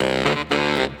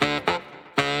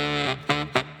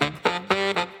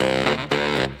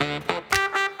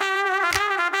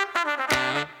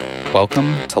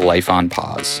Welcome to Life on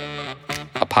Pause,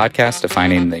 a podcast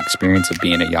defining the experience of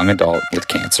being a young adult with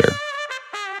cancer.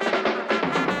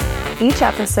 Each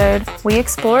episode, we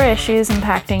explore issues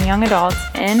impacting young adults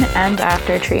in and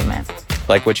after treatment.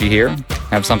 Like what you hear?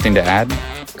 Have something to add?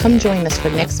 Come join us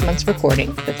for next month's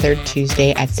recording, the third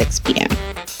Tuesday at 6 p.m.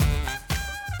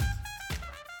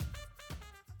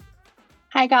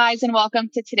 Hi, guys, and welcome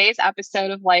to today's episode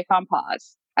of Life on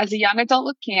Pause. As a young adult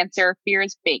with cancer, fear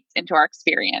is baked into our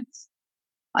experience.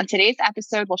 On today's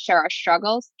episode, we'll share our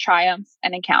struggles, triumphs,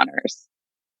 and encounters.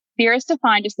 Fear is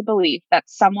defined as the belief that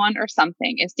someone or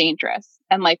something is dangerous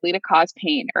and likely to cause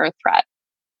pain or a threat.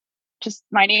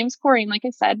 My name's Corinne, like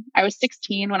I said. I was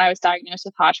 16 when I was diagnosed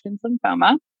with Hodgkin's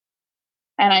lymphoma,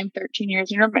 and I'm 13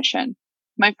 years in remission.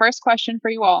 My first question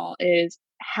for you all is,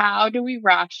 how do we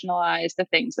rationalize the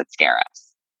things that scare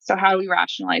us? So how do we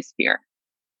rationalize fear?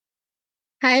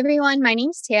 Hi, everyone. My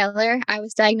name's Taylor. I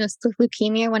was diagnosed with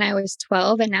leukemia when I was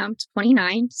 12, and now I'm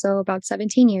 29, so about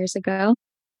 17 years ago.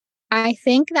 I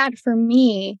think that for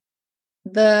me,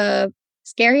 the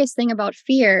scariest thing about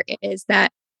fear is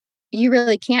that you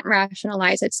really can't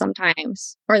rationalize it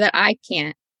sometimes, or that I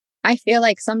can't. I feel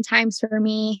like sometimes for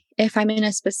me, if I'm in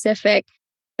a specific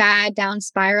bad, down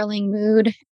spiraling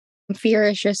mood, fear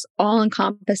is just all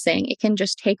encompassing. It can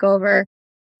just take over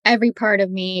every part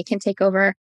of me. It can take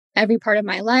over every part of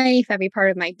my life, every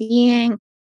part of my being.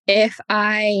 If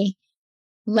I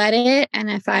let it, and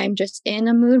if I'm just in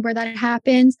a mood where that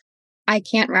happens, I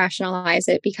can't rationalize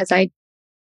it because I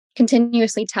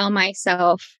continuously tell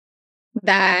myself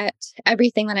that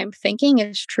everything that I'm thinking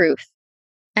is truth.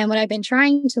 And what I've been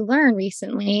trying to learn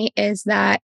recently is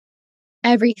that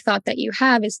every thought that you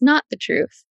have is not the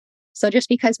truth. So just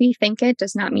because we think it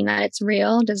does not mean that it's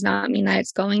real, does not mean that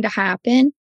it's going to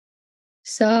happen.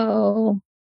 So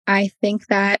I think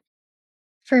that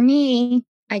for me,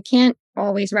 I can't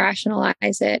always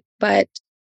rationalize it, but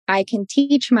I can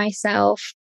teach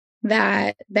myself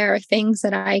that there are things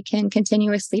that I can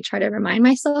continuously try to remind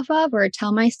myself of or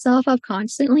tell myself of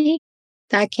constantly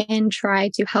that can try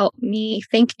to help me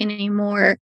think in a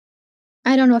more,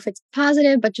 I don't know if it's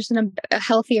positive, but just in a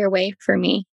healthier way for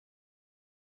me.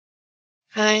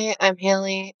 Hi, I'm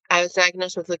Haley. I was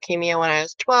diagnosed with leukemia when I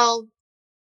was 12.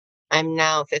 I'm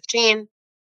now 15.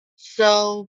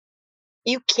 So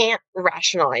you can't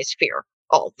rationalize fear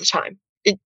all the time.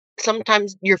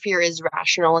 Sometimes your fear is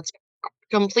rational. It's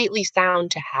completely sound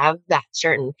to have that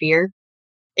certain fear.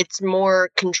 It's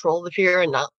more control the fear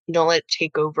and don't let it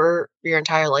take over your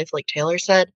entire life, like Taylor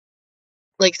said.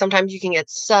 Like sometimes you can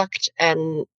get sucked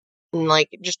and like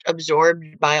just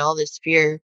absorbed by all this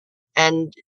fear,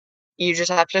 and you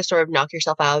just have to sort of knock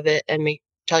yourself out of it and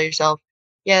tell yourself,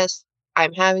 yes,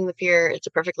 I'm having the fear. It's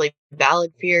a perfectly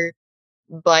valid fear,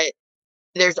 but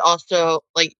there's also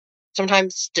like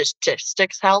sometimes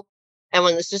statistics help. And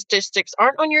when the statistics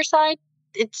aren't on your side,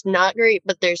 it's not great,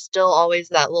 but there's still always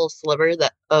that little sliver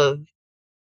of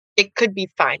it could be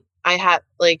fine.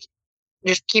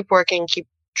 Just keep working, keep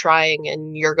trying,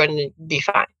 and you're going to be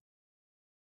fine.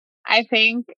 I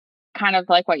think kind of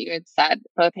like what you had said,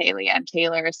 both Haley and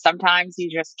Taylor, sometimes you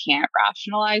just can't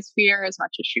rationalize fear as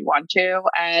much as you want to.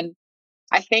 And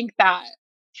I think that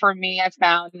for me, I've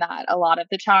found that a lot of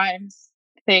the times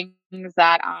things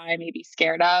that I may be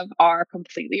scared of are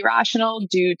completely rational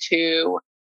due to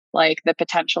like the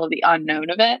potential of the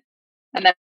unknown of it. And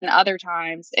then other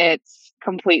times it's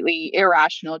completely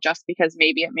irrational just because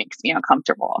maybe it makes me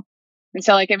uncomfortable. And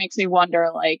so like it makes me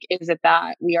wonder, like, is it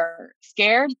that we are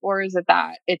scared, or is it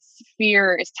that it's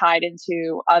fear is tied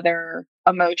into other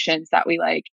emotions that we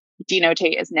like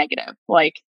denotate as negative,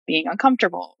 like being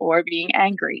uncomfortable or being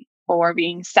angry or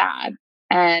being sad.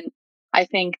 And I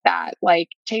think that, like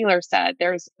Taylor said,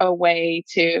 there's a way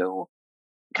to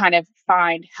kind of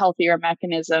find healthier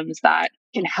mechanisms that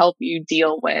can help you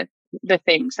deal with the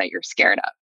things that you're scared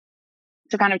of.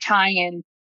 So kind of tying in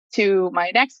to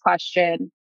my next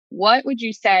question, what would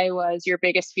you say was your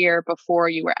biggest fear before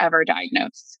you were ever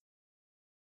diagnosed?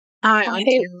 Hi, I'm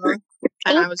Taylor,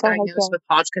 and I was diagnosed with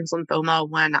Hodgkin's lymphoma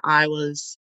when I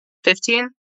was 15.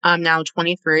 I'm now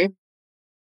 23.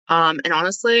 And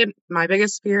honestly, my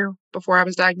biggest fear before I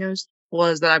was diagnosed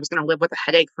was that I was going to live with a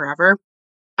headache forever.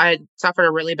 I had suffered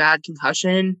a really bad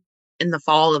concussion in the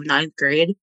fall of 9th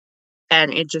grade,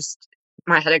 and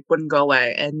my headache wouldn't go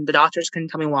away, and the doctors couldn't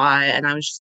tell me why, and I was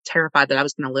just terrified that I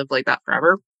was going to live like that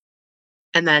forever.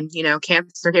 And then,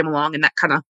 cancer came along, and that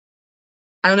kind of,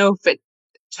 I don't know if it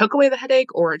took away the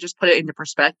headache or it just put it into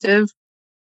perspective,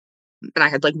 and I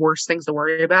had like worse things to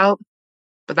worry about,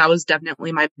 but that was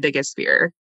definitely my biggest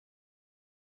fear.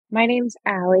 My name's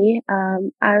Allie.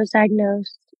 I was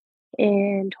diagnosed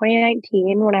in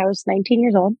 2019 when I was 19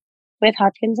 years old with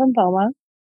Hodgkin's lymphoma.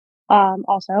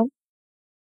 Also,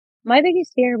 my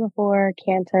biggest fear before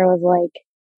cancer was like,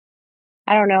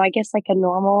 I don't know, I guess like a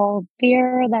normal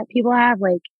fear that people have,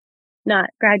 like not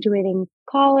graduating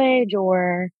college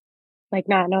or like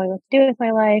not knowing what to do with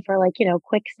my life or like,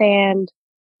 quicksand,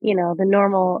 the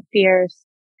normal fears,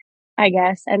 I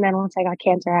guess. And then once I got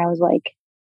cancer, I was like,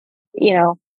 you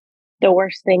know, the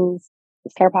worst things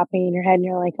start popping in your head and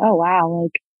you're like, oh wow,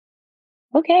 like,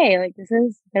 okay, like this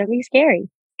is gonna be scary.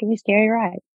 It's gonna be a scary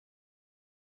ride.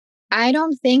 I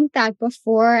don't think that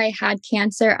before I had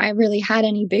cancer, I really had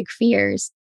any big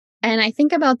fears. And I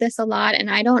think about this a lot, and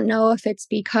I don't know if it's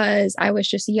because I was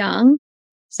just young.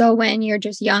 So when you're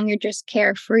just young, you're just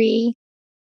carefree.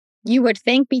 You would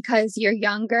think because you're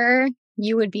younger,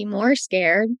 you would be more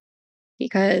scared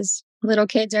because little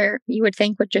kids you would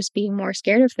think would just be more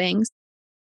scared of things.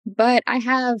 But I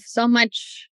have so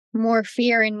much more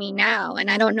fear in me now. And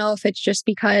I don't know if it's just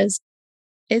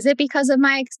is it because of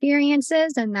my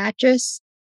experiences and that just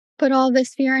put all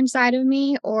this fear inside of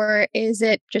me? Or is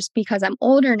it just because I'm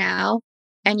older now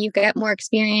and you get more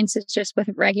experiences just with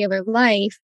regular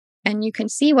life and you can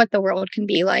see what the world can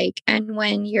be like? And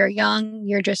when you're young,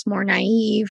 you're just more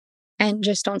naive and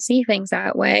just don't see things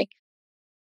that way.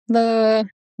 The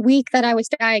week that I was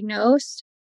diagnosed,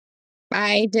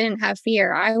 I didn't have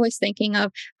fear. I was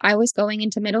I was going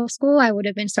into middle school. I would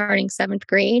have been starting 7th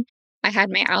grade. I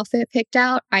had my outfit picked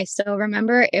out. I still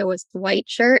remember it was white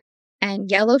shirt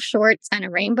and yellow shorts and a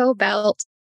rainbow belt.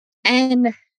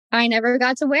 And I never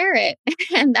got to wear it.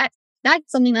 And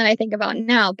that's something that I think about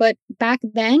now. But back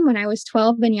then, when I was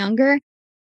 12 and younger,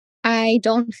 I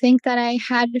don't think that I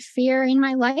had fear in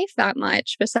my life that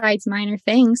much besides minor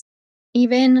things.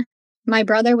 Even my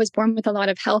brother was born with a lot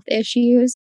of health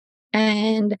issues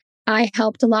and I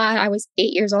helped a lot. I was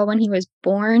 8 years old when he was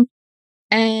born.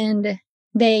 And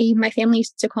my family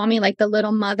used to call me like the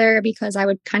little mother because I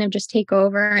would kind of just take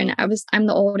over. And I'm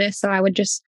the oldest. So I would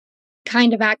just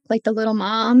kind of act like the little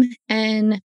mom.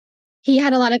 And he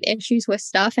had a lot of issues with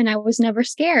stuff and I was never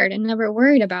scared and never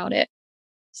worried about it.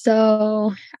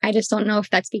 So I just don't know if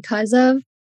that's because of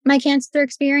my cancer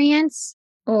experience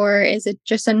or is it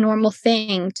just a normal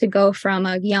thing to go from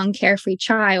a young, carefree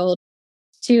child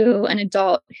to an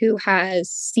adult who has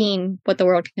seen what the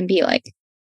world can be like.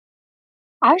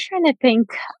 I was trying to think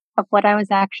of what I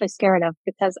was actually scared of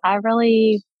because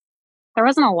there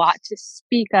wasn't a lot to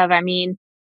speak of. I mean,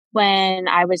 when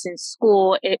I was in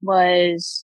school, it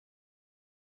was,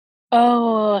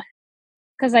 because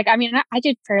like, I mean, I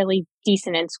did fairly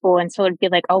decent in school. And so it'd be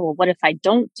like, oh, well, what if I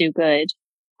don't do good?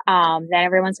 Then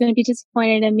everyone's going to be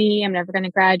disappointed in me. I'm never going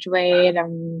to graduate.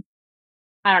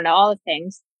 I don't know, all the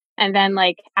things. And then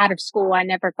like out of school, I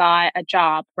never got a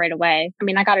job right away. I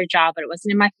mean, I got a job, but it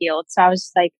wasn't in my field. So I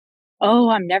was like, oh,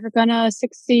 I'm never going to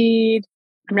succeed.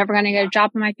 I'm never going to get a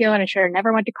job in my field. I should have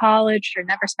never went to college, should have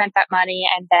never spent that money.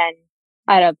 And then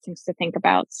I had other things to think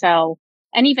about. So,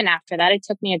 and even after that, it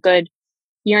took me a good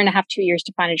 1.5 years, 2 years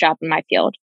to find a job in my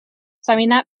field. So, I mean,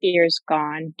 that fear's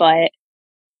gone. But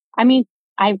I mean,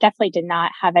 I definitely did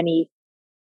not have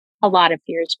a lot of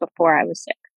fears before I was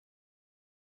sick.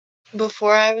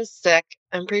 Before I was sick,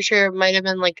 I'm pretty sure it might have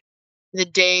been like the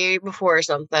day before or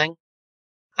something.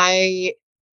 I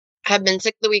had been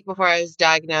sick the week before I was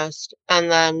diagnosed. And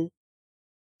then,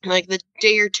 like the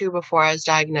day or two before I was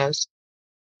diagnosed,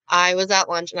 I was at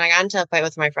lunch and I got into a fight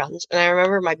with my friends. And I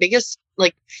remember my biggest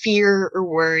like fear or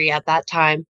worry at that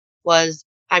time was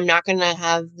I'm not going to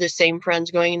have the same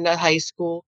friends going into high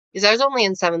school because I was only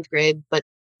in 7th grade, but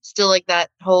still like that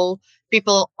whole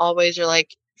people always are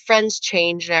like friends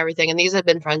change and everything. And these have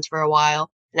been friends for a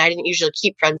while. And I didn't usually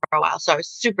keep friends for a while. So I was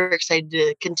super excited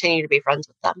to continue to be friends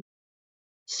with them.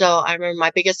 So I remember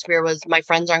my biggest fear was my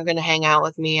friends aren't going to hang out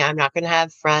with me. I'm not going to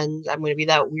have friends. I'm going to be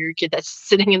that weird kid that's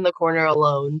sitting in the corner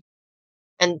alone.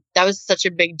 And that was such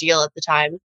a big deal at the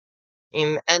time.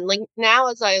 And like now,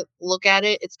 as I look at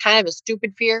it, it's kind of a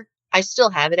stupid fear. I still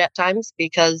have it at times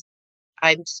because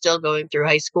I'm still going through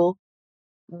high school.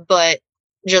 But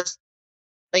just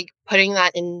like putting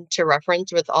that into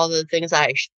reference with all the things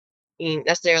that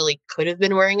necessarily could have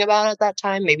been worrying about at that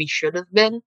time, maybe should have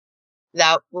been,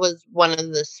 that was one of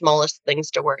the smallest things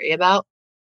to worry about.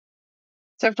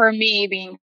 So for me,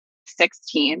 being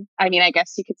 16, I mean, I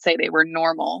guess you could say they were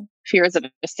normal fears of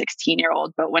a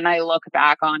 16-year-old. But when I look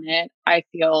back on it, I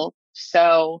feel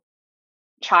so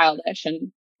childish.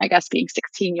 And I guess being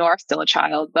 16, you're still a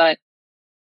child. But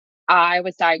I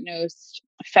was diagnosed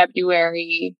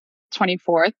February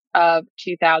 24th of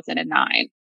 2009.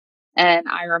 And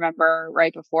I remember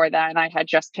right before then, I had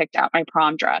just picked out my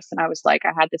prom dress and I was like,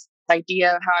 I had this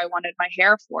idea of how I wanted my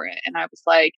hair for it. And I was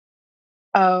like,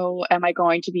 oh, am I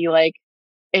going to be like,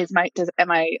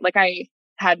 I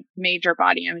had major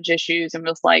body image issues and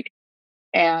was like,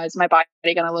 is my body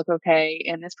going to look okay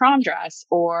in this prom dress?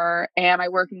 Or am I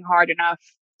working hard enough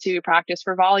to practice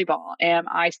for volleyball? Am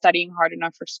I studying hard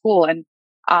enough for school? And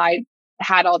I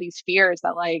had all these fears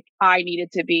that like I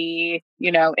needed to be,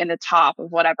 in the top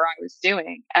of whatever I was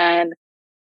doing. And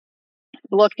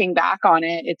looking back on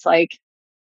it, it's like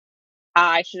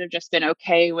I should have just been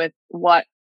okay with what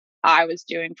I was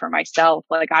doing for myself.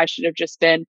 Like I should have just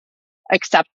been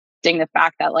accepting the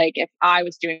fact that like if I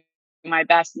was doing my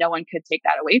best, no one could take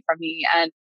that away from me.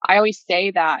 And I always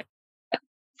say that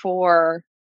for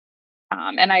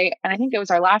and I think it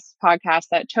was our last podcast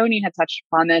that Tony had touched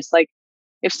upon this. Like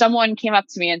if someone came up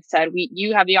to me and said,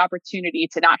 you have the opportunity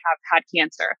to not have had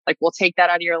cancer, like we'll take that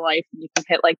out of your life and you can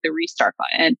hit like the restart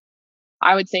button,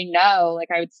 I would say no. Like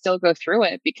I would still go through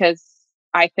it because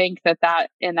I think that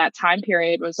in that time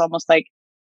period was almost like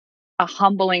a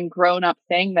humbling grown up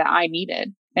thing that I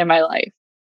needed in my life.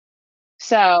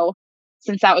 So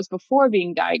since that was before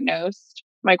being diagnosed,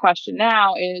 my question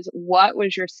now is, what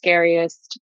was your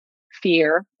scariest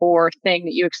fear or thing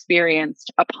that you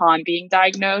experienced upon being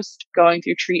diagnosed, going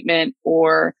through treatment,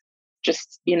 or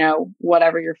just,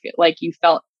 whatever you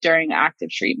felt during active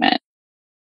treatment?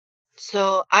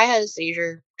 So I had a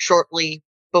seizure shortly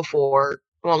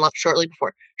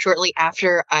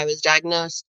after I was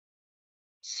diagnosed.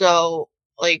 So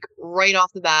like right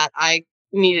off the bat, I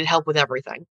needed help with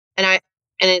everything. And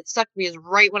it sucked because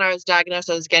right when I was diagnosed,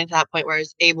 I was getting to that point where I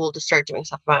was able to start doing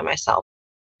stuff by myself.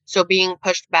 So being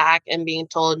pushed back and being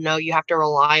told, no, you have to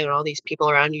rely on all these people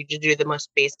around you to do the most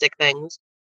basic things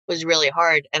was really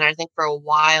hard. And I think for a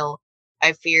while,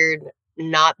 I feared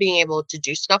not being able to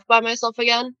do stuff by myself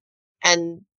again.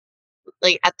 And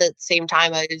like at the same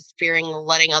time, I was fearing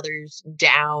letting others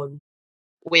down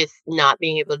with not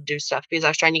being able to do stuff because I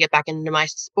was trying to get back into my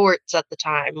sports at the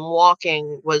time.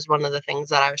 Walking was one of the things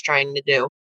that I was trying to do.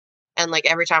 And like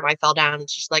every time I fell down,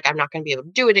 it's just like, I'm not going to be able to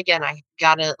do it again. I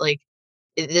gotta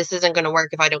this isn't going to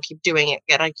work if I don't keep doing it.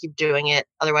 Gotta keep doing it.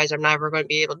 Otherwise, I'm never going to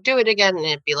be able to do it again. And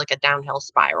it'd be like a downhill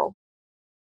spiral.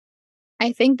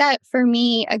 I think that for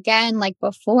me, again, like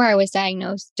before I was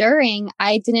diagnosed,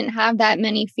 I didn't have that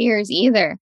many fears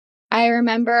either. I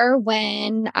remember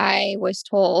when I was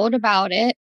told about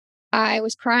it, I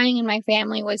was crying and my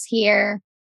family was here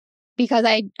because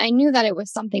I knew that it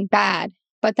was something bad.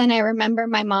 But then I remember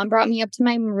my mom brought me up to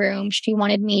my room. She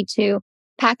wanted me to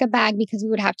pack a bag because we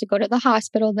would have to go to the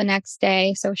hospital the next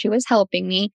day. So she was helping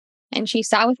me. And she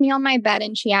sat with me on my bed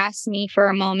and she asked me for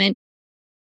a moment,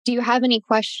 do you have any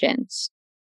questions?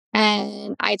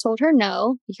 And I told her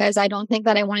no, because I don't think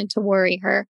that I wanted to worry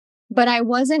her. But I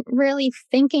wasn't really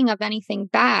thinking of anything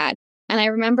bad. And I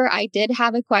remember I did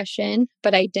have a question,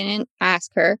 but I didn't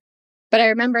ask her. But I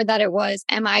remember that it was,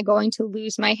 am I going to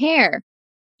lose my hair?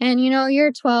 And, you're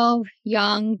a 12,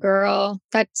 young girl.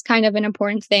 That's kind of an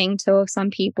important thing to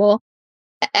some people.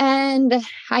 And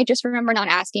I just remember not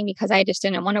asking because I just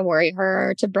didn't want to worry her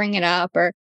or to bring it up.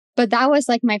 But that was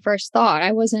like my first thought.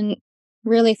 I wasn't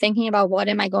really thinking about what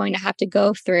am I going to have to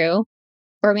go through.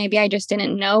 Or maybe I just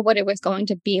didn't know what it was going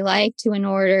to be like in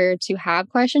order to have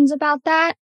questions about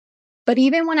that. But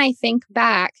even when I think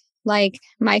back, like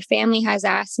my family has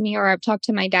asked me, or I've talked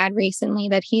to my dad recently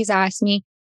that he's asked me,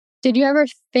 did you ever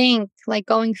think like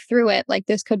going through it, like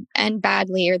this could end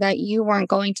badly or that you weren't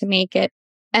going to make it?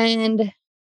 And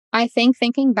I think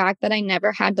thinking back that I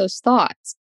never had those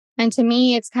thoughts. And to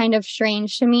me, it's kind of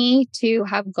strange to me to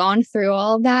have gone through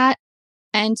all of that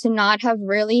and to not have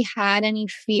really had any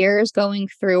fears going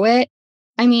through it.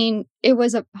 I mean, it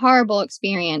was a horrible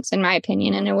experience in my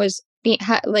opinion, and it was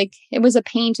it was a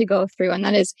pain to go through, and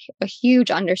that is a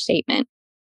huge understatement.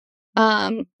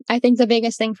 I think the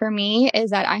biggest thing for me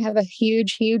is that I have a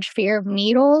huge, huge fear of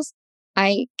needles.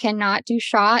 I cannot do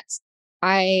shots.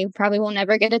 I probably will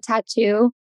never get a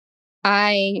tattoo.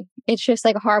 It's just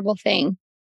like a horrible thing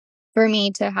for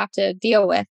me to have to deal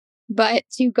with. But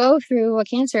to go through a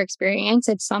cancer experience,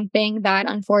 it's something that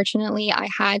unfortunately I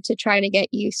had to try to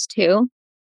get used to.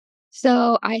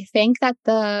 So I think that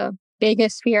the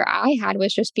biggest fear I had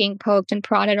was just being poked and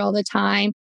prodded all the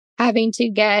time, having to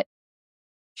get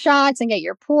shots and get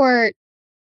your port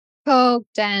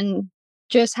poked and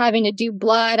just having to do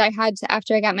blood.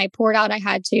 After I got my port out, I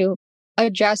had to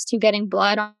adjust to getting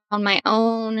blood on my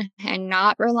own and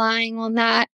not relying on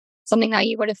that. Something that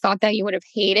you would have thought that you would have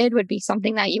hated would be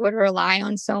something that you would rely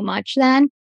on so much then.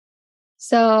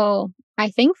 So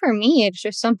I think for me, it's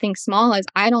just something small as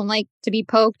I don't like to be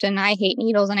poked and I hate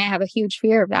needles and I have a huge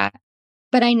fear of that.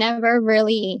 But I never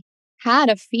really had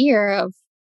a fear of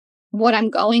what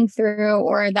I'm going through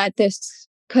or that this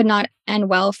could not end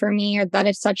well for me or that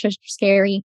it's such a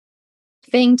scary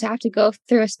thing to have to go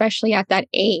through, especially at that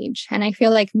age. And I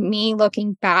feel like me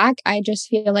looking back, I just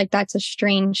feel like that's a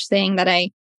strange thing that I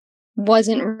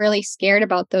wasn't really scared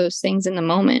about those things in the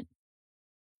moment.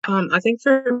 I think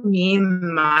for me,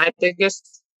 my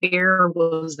biggest fear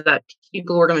was that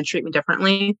people were going to treat me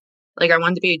differently. Like, I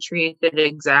wanted to be treated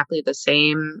exactly the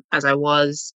same as I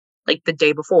was, like, the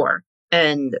day before.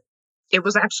 And it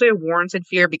was actually a warranted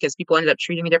fear because people ended up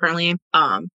treating me differently.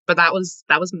 But that was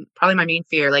probably my main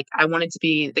fear. Like, I wanted to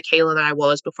be the Kayla that I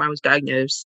was before I was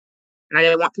diagnosed. And I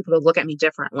didn't want people to look at me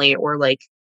differently or, like,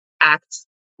 act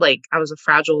like I was a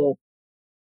fragile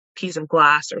piece of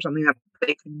glass or something that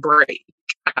they could break.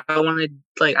 I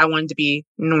wanted to be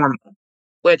normal,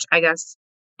 which I guess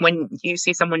when you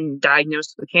see someone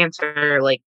diagnosed with cancer,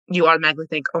 like, you automatically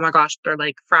think, oh my gosh, they're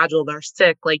like fragile, they're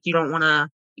sick. Like, you don't want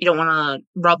to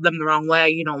rub them the wrong way.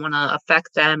 You don't want to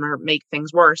affect them or make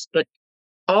things worse. But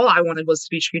all I wanted was to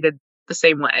be treated the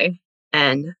same way.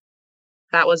 And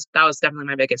that was definitely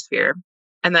my biggest fear.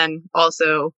 And then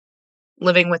also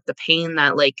living with the pain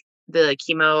that, like, the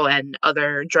chemo and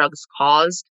other drugs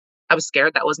caused. I was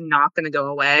scared that was not going to go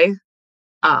away.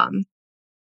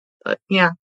 But yeah,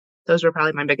 those were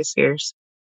probably my biggest fears.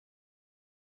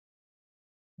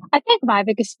 I think my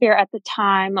biggest fear at the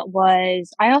time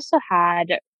was I also had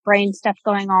brain stuff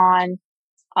going on.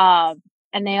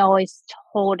 And they always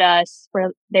told us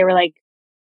they were like,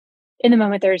 in the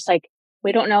moment, there's like,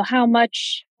 we don't know how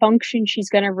much function she's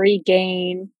going to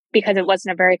regain because it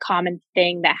wasn't a very common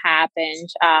thing that happened.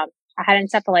 I had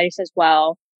encephalitis as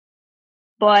well.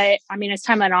 But I mean, as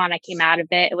time went on, I came out of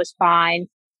it. It was fine.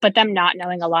 But them not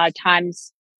knowing a lot of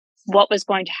times what was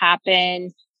going to happen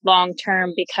long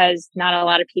term, because not a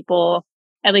lot of people,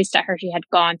 at least at Hershey, had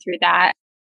gone through that.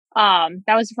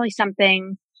 That was really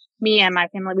something me and my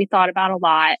family, we thought about a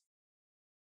lot.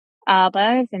 But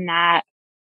other than that,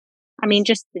 I mean,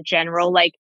 just the general,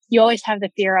 like, you always have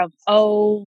the fear of,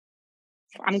 oh,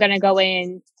 I'm going to go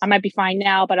in, I might be fine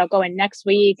now, but I'll go in next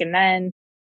week. And then,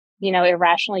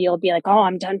 irrationally, you'll be like, oh,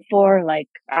 I'm done for. Like,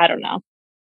 I don't know.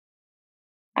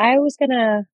 I was going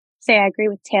to say I agree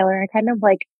with Taylor. I kind of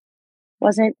like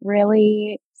wasn't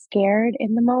really scared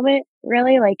in the moment,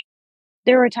 really. Like,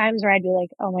 there were times where I'd be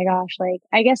like, oh my gosh, like,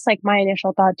 I guess like my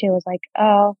initial thought too was like,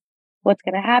 oh, what's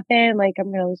going to happen? Like, I'm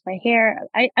going to lose my hair.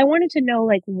 I wanted to know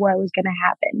like what was going to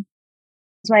happen.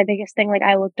 It's my biggest thing. Like,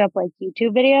 I looked up like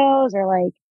YouTube videos or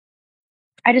like,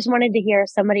 I just wanted to hear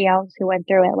somebody else who went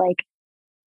through it. Like,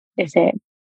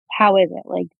 how is it?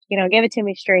 Like, give it to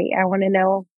me straight. I want to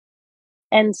know.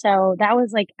 And so that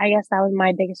was like, I guess that was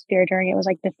my biggest fear during it, was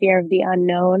like the fear of the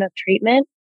unknown of treatment.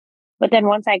 But then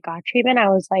once I got treatment, I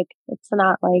was like, it's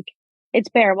not like, it's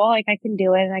bearable. Like, I can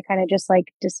do it. And I kind of just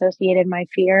like dissociated my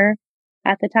fear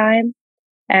at the time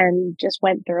and just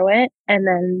went through it. And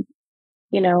then,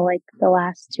 like the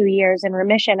last 2 years in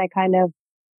remission, I kind of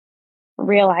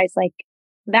realized like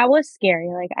that was scary.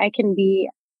 Like, I can be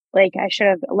like, I should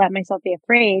have let myself be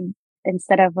afraid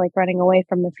instead of like running away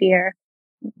from the fear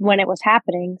when it was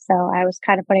happening. So I was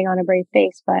kind of putting on a brave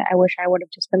face, but I wish I would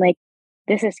have just been like,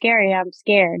 this is scary, I'm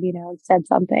scared, and said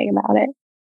something about it.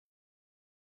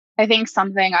 I think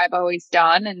something I've always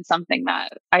done and something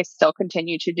that I still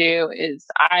continue to do is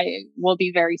I will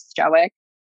be very stoic,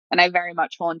 and I very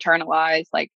much will internalize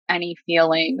like any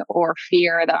feeling or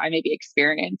fear that I may be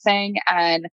experiencing.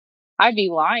 And I'd be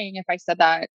lying if I said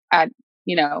that at,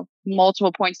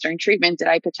 multiple points during treatment, did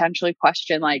I potentially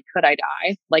question, like, could I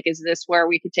die? Like, is this where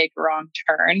we could take a wrong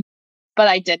turn? But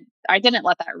I didn't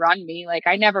let that run me. Like,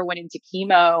 I never went into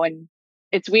chemo, and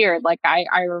it's weird. Like, I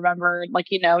remember, like,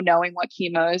 knowing what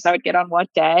chemos I would get on what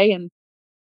day. And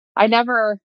I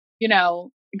never,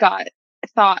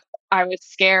 thought I was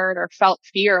scared or felt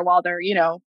fear while they're,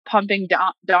 pumping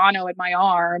Dono in my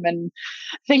arm and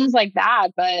things like that.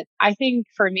 But I think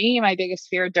for me, my biggest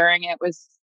fear during it was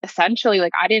essentially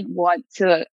like, I didn't want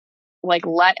to like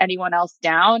let anyone else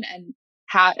down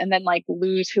and then like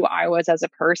lose who I was as a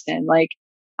person. Like,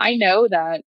 I know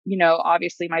that,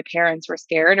 obviously my parents were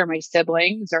scared, or my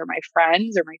siblings or my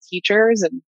friends or my teachers.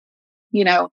 And,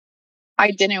 I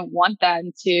didn't want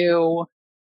them to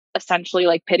essentially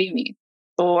like pity me,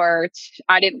 or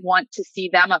I didn't want to see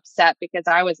them upset because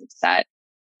I was upset.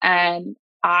 And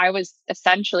I was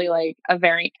essentially like a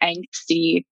very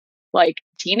angsty, like,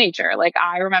 teenager. Like,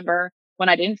 I remember when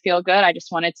I didn't feel good, I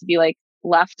just wanted to be like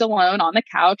left alone on the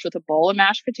couch with a bowl of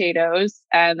mashed potatoes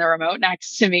and the remote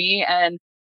next to me. And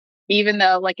even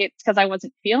though like it's because I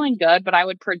wasn't feeling good, but I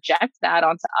would project that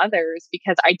onto others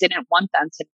because I didn't want them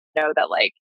to know that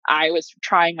like I was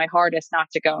trying my hardest not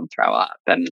to go and throw up.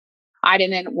 And I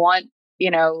didn't want,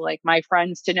 like my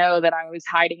friends to know that I was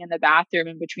hiding in the bathroom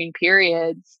in between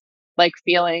periods, like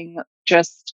feeling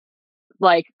just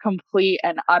like complete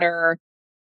and utter,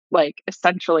 like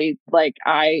essentially like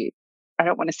I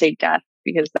don't want to say death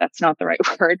because that's not the right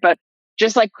word, but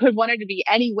just like wanted to be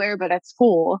anywhere but at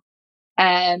school.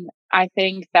 And I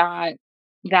think that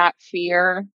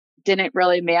fear didn't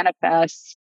really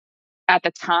manifest at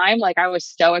the time. Like I was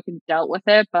stoic and dealt with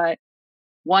it. But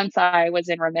once I was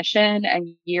in remission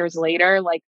and years later,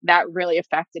 like that really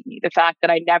affected me. The fact that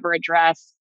I never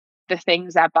addressed the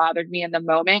things that bothered me in the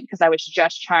moment because I was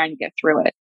just trying to get through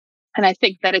it. And I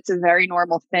think that it's a very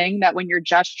normal thing that when you're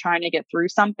just trying to get through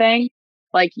something,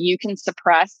 like you can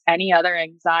suppress any other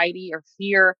anxiety or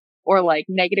fear or like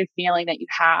negative feeling that you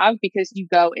have because you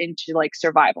go into like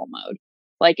survival mode.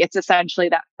 Like it's essentially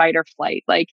that fight or flight.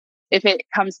 Like if it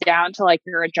comes down to like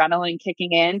your adrenaline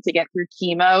kicking in to get through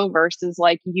chemo versus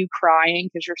like you crying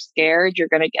because you're scared, you're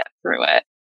going to get through it.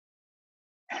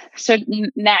 So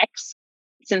next,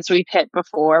 since we've hit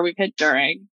before, we've hit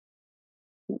during,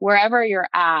 wherever you're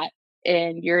at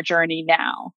in your journey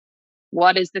now,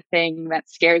 what is the thing that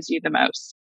scares you the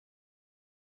most?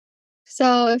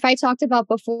 So if I talked about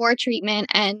before treatment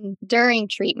and during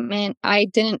treatment, I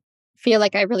didn't feel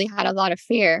like I really had a lot of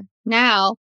fear.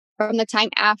 Now, from the time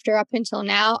after up until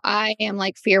now, I am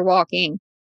like fear walking.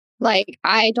 Like,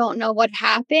 I don't know what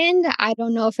happened. I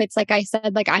don't know if it's like I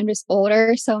said, like I'm just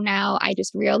older. So now I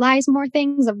just realize more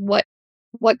things of what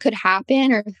could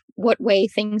happen or what way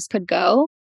things could go.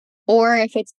 Or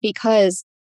if it's because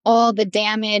all the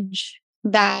damage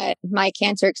that my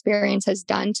cancer experience has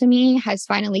done to me has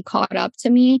finally caught up to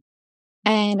me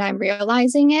and I'm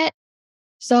realizing it.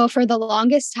 So for the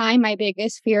longest time, my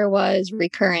biggest fear was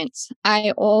recurrence.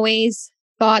 I always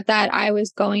thought that I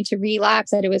was going to relapse,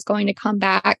 that it was going to come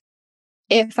back.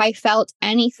 If I felt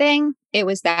anything, it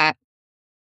was that.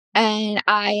 And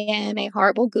I am a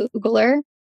horrible Googler.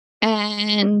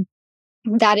 And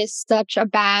that is such a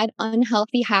bad,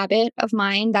 unhealthy habit of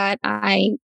mine that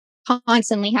I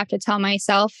constantly have to tell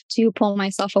myself to pull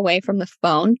myself away from the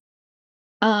phone.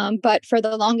 But for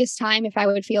the longest time, if I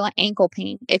would feel an ankle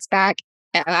pain, it's back.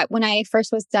 When I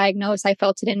first was diagnosed, I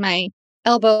felt it in my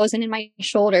elbows and in my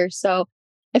shoulders. So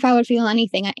if I would feel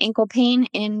anything, an ankle pain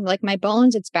in like my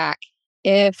bones, it's back.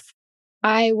 If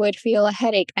I would feel a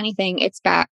headache, anything, it's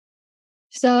back.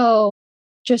 So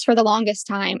just for the longest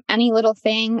time, any little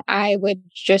thing, I would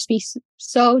just be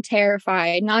so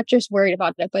terrified, not just worried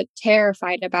about it, but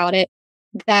terrified about it,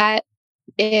 that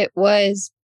the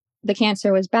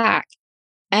cancer was back.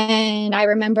 And I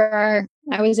remember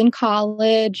I was in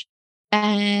college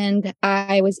and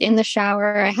I was in the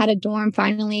shower. I had a dorm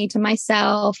finally to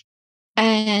myself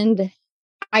and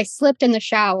I slipped in the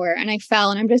shower and I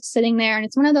fell and I'm just sitting there. And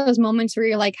it's one of those moments where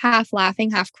you're like half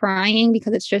laughing, half crying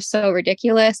because it's just so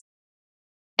ridiculous.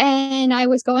 And I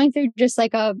was going through just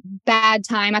like a bad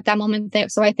time at that moment.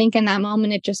 So I think in that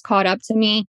moment, it just caught up to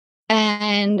me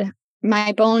and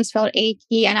my bones felt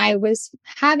achy. And I was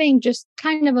having just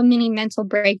kind of a mini mental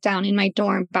breakdown in my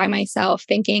dorm by myself,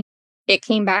 thinking it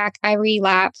came back. I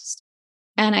relapsed.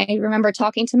 And I remember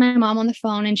talking to my mom on the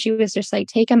phone and she was just like,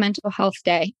 take a mental health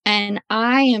day. And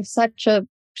I am such a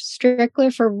stickler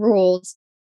for rules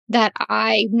that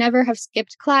I never have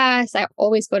skipped class. I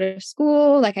always go to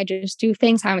school. Like I just do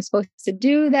things how I'm supposed to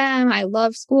do them. I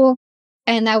love school.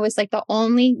 And that was like the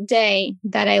only day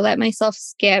that I let myself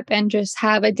skip and just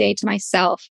have a day to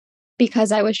myself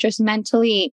because I was just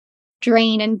mentally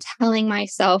drained and telling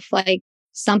myself like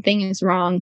something is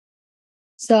wrong.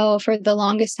 So for the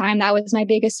longest time, that was my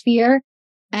biggest fear.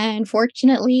 And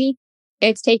fortunately,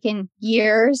 it's taken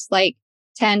years, like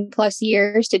 10 plus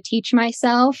years to teach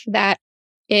myself that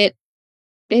it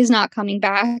is not coming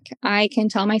back. I can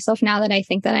tell myself now that I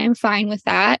think that I am fine with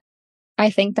that. I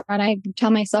think that I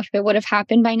tell myself it would have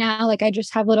happened by now. Like I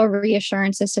just have little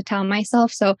reassurances to tell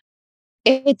myself. So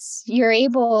I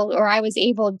was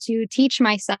able to teach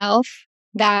myself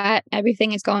that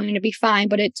everything is going to be fine,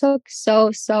 but it took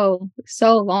so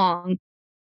long.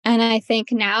 And I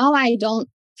think now I don't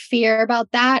fear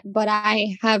about that, but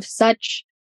I have such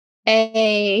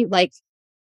a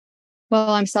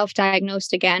I'm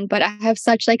self-diagnosed again, but I have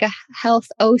such like a health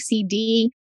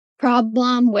OCD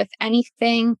problem with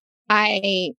anything.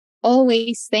 I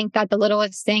always think that the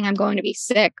littlest thing I'm going to be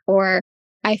sick or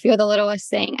I feel the littlest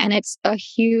thing. And it's a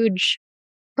huge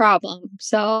problem.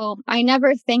 So I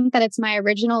never think that it's my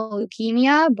original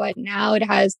leukemia, but now it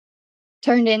has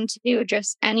turned into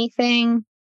just anything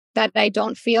that I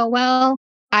don't feel well.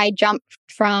 I jump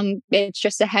from it's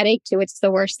just a headache to it's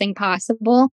the worst thing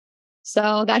possible.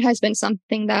 So that has been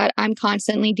something that I'm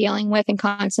constantly dealing with and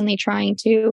constantly trying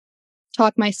to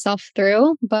talk myself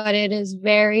through, but it is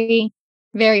very,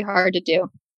 very hard to do.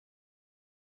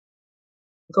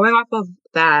 Going off of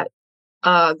that,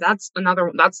 that's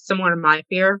similar to my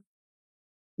fear.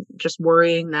 Just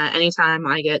worrying that anytime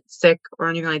I get sick or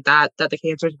anything like that, that the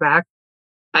cancer's back.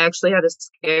 I actually had a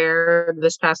scare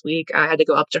this past week. I had to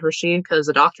go up to Hershey because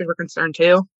the doctors were concerned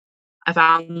too. I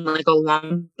found like a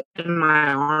lump in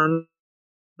my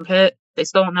armpit. They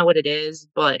still don't know what it is,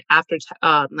 but after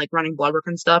like running blood work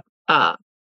and stuff,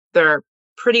 they're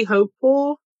pretty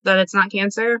hopeful that it's not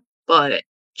cancer. But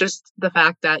just the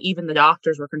fact that even the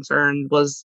doctors were concerned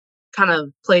was kind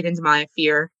of played into my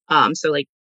fear. So like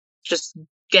just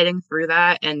getting through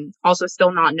that and also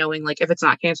still not knowing like if it's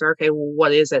not cancer, okay, well,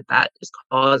 what is it that is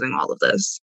causing all of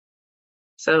this?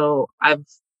 So I've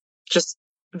just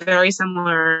very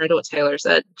similar to what Taylor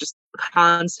said, just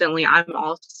constantly. I'm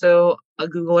also a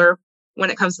Googler when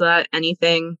it comes to that.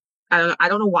 Anything. I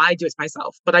don't know why I do it to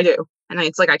myself, but I do. And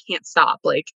it's like I can't stop.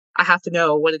 Like I have to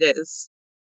know what it is.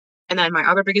 And then my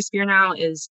other biggest fear now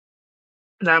is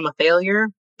that I'm a failure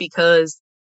because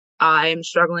I'm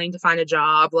struggling to find a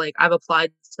job. Like I've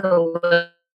applied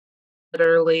to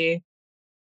literally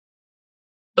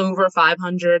over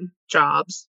 500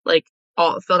 jobs, like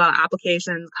all filled out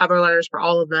applications, cover letters for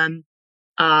all of them.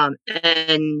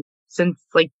 And since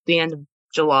like the end of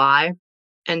July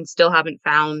and still haven't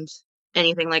found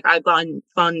anything. Like I've gotten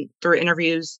fun through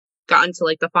interviews, gotten to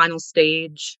like the final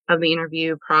stage of the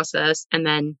interview process and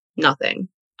then nothing.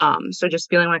 So just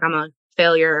feeling like I'm a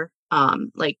failure,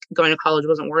 like going to college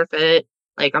wasn't worth it.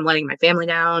 Like I'm letting my family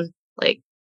down, like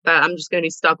that I'm just going to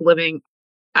be stuck living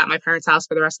at my parents' house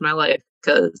for the rest of my life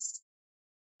because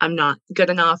I'm not good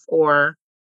enough or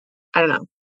I don't know.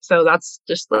 So that's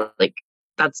just like,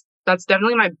 that's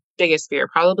definitely my biggest fear,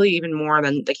 probably even more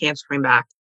than the cancer coming back.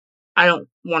 I don't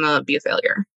want to be a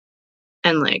failure.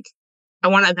 And like, I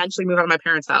want to eventually move out of my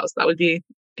parents' house. That would be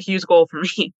a huge goal for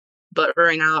me. But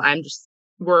right now, I'm just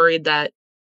worried that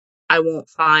I won't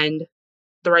find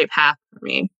the right path for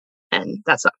me. And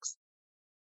that sucks.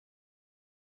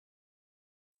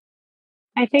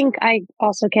 I think I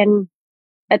also can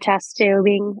attest to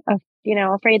being,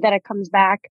 afraid that it comes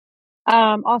back.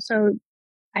 Also,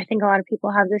 I think a lot of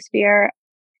people have this fear,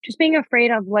 just being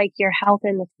afraid of like your health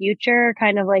in the future,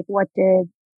 kind of like what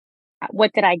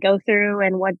did I go through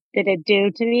and what did it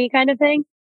do to me kind of thing.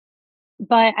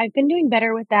 But I've been doing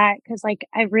better with that because like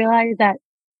I realized that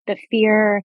the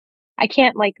fear, I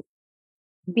can't like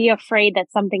be afraid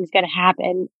that something's going to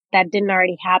happen that didn't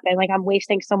already happen. Like I'm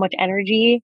wasting so much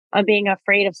energy on being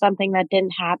afraid of something that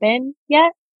didn't happen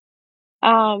yet.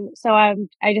 So I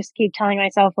just keep telling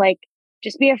myself like,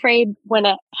 just be afraid when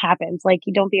it happens. Like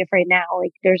you don't be afraid now.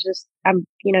 Like there's just,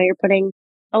 you're putting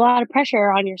a lot of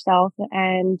pressure on yourself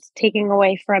and taking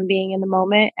away from being in the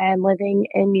moment and living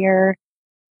in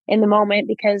the moment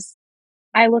because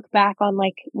I look back on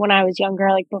like when I was younger,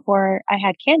 like before I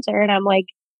had cancer and I'm like,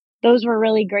 those were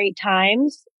really great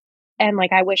times. And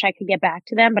like, I wish I could get back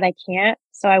to them, but I can't.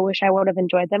 So I wish I would have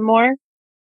enjoyed them more.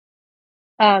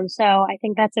 So I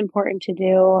think that's important to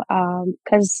do.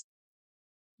 Cause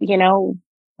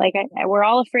like we're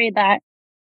all afraid that,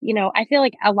 I feel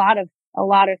like a lot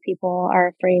of people are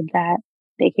afraid that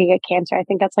they could get cancer. I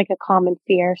think that's like a common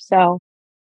fear. So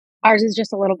ours is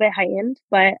just a little bit heightened,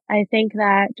 but I think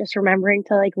that just remembering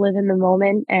to like live in the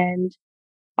moment and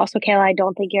also, Kayla, I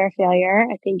don't think you're a failure.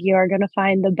 I think you are going to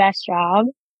find the best job.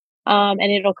 And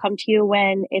it'll come to you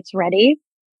when it's ready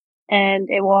and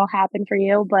it will all happen for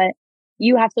you, but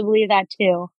you have to believe that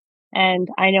too. And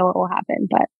I know it will happen,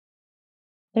 but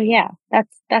so yeah,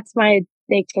 that's my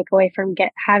big takeaway from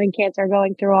having cancer,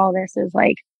 going through all this is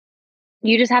like,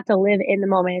 you just have to live in the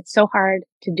moment. It's so hard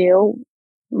to do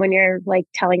when you're like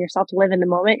telling yourself to live in the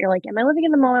moment. You're like, am I living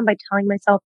in the moment by telling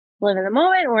myself to live in the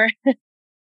moment or,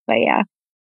 but yeah.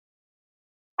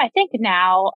 I think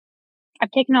now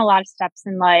I've taken a lot of steps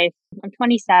in life. I'm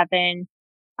 27.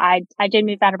 I did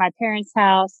move out of my parents'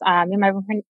 house. Me and my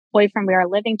boyfriend, we are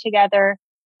living together.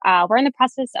 We're in the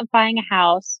process of buying a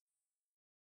house.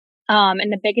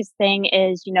 And the biggest thing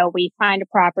is, we find a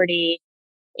property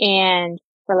and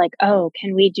we're like, oh,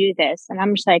 can we do this? And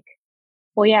I'm just like,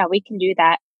 well, yeah, we can do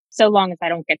that. So long as I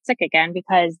don't get sick again,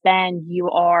 because then you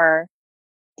are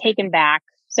taken back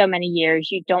so many years.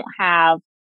 You don't have,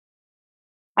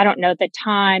 I don't know, the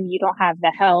time, you don't have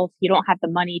the health, you don't have the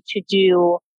money to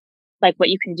do like what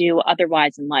you can do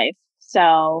otherwise in life.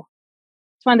 So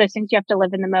it's one of those things you have to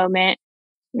live in the moment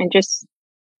and just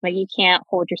like you can't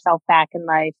hold yourself back in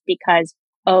life because,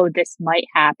 oh, this might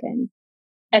happen.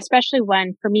 Especially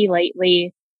when for me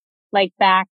lately, like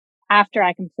back after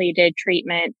I completed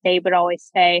treatment, they would always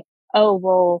say, oh,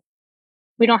 well,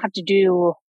 we don't have to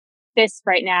do this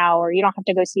right now, or you don't have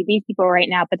to go see these people right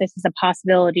now, but this is a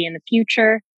possibility in the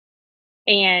future.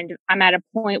 And I'm at a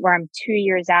point where I'm 2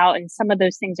 years out and some of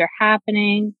those things are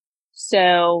happening.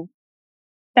 So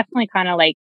definitely kind of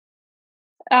like,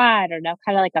 I don't know,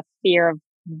 kind of like a fear of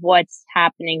what's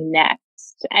happening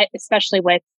next, especially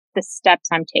with the steps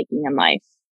I'm taking in life.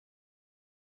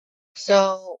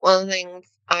 So one of the things,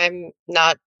 I'm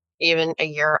not even a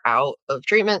year out of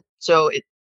treatment, so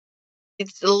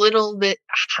it's a little bit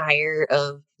higher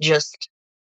of just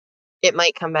it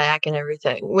might come back and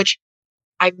everything, which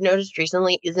I've noticed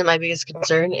recently isn't my biggest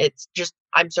concern. It's just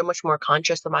I'm so much more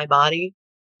conscious of my body.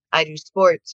 I do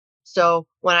sports. So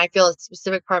when I feel a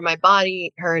specific part of my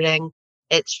body hurting,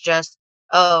 it's just,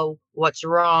 oh, what's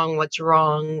wrong? What's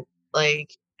wrong?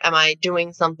 Like, am I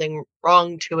doing something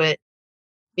wrong to it?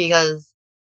 Because,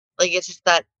 like, it's just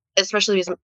that, especially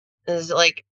because,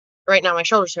 like, right now my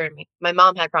shoulder's hurting me. My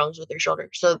mom had problems with her shoulder.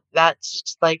 So that's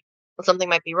just like, well, something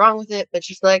might be wrong with it. But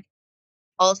just like,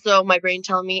 also my brain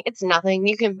telling me it's nothing.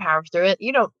 You can power through it.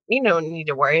 You don't need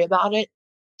to worry about it.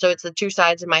 So it's the two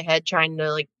sides of my head trying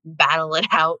to like battle it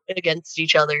out against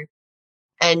each other.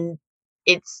 And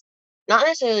it's not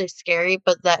necessarily scary,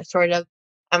 but that sort of,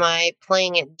 am I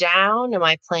playing it down? Am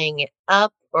I playing it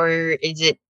up? Or is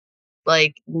it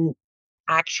like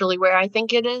actually where I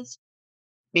think it is?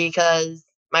 Because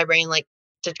my brain like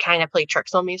to kind of play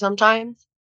tricks on me sometimes.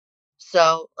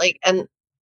 So like, and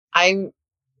I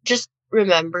just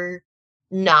remember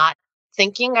not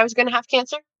thinking I was going to have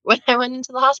cancer when I went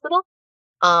into the hospital.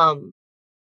 Um,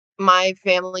 my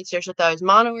family seriously thought I was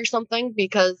mono or something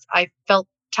because I felt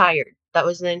tired. That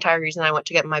was the entire reason I went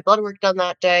to get my blood work done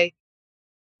that day.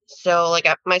 So, like,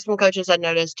 my swim coaches had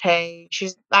noticed, hey,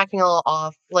 she's acting a little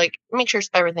off. Like, make sure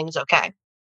everything's okay.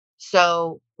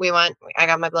 So we went. I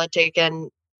got my blood taken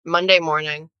Monday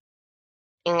morning,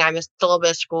 and I missed a little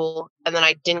bit of school, and then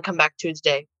I didn't come back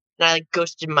Tuesday, and I like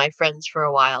ghosted my friends for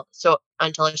a while. So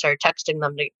until I started texting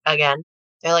them again,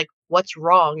 they're like, "What's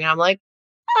wrong?" And I'm like,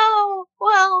 "Oh,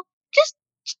 well, just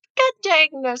got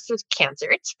diagnosed with cancer.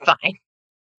 It's fine."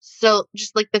 So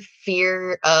just like the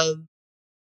fear of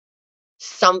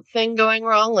something going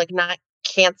wrong, like not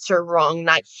cancer wrong,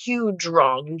 not huge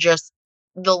wrong, just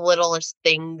the littlest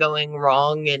thing going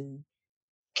wrong, and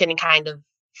can kind of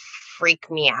freak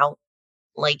me out.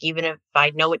 Like, even if I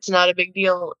know it's not a big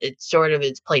deal, it sort of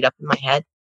is played up in my head.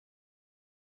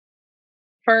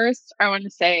 First, I want to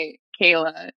say,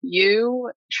 Kayla,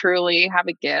 you truly have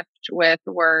a gift with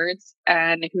words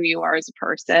and who you are as a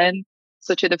person.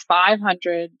 So, to the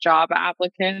 500 job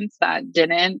applicants that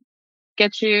didn't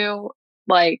get you,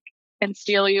 like, and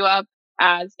steal you up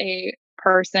as a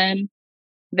person,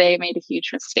 they made a huge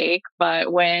mistake.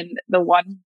 But when the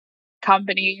one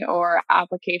company or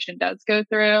application does go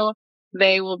through,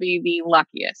 they will be the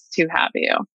luckiest to have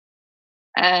you.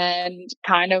 And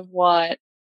kind of what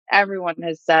everyone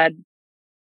has said,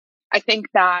 I think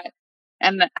that,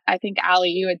 and I think Allie,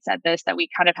 you had said this, that we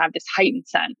kind of have this heightened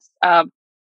sense of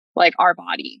like our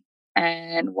body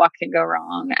and what can go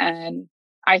wrong. And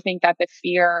I think that the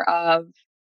fear of,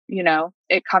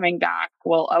 it coming back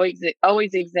will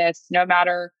always exist, no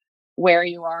matter where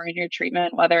you are in your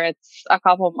treatment, whether it's a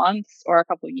couple months or a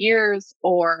couple years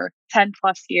or 10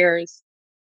 plus years.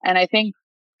 And I think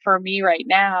for me right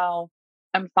now,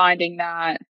 I'm finding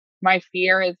that my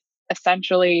fear is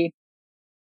essentially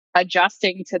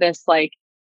adjusting to this, like,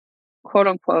 quote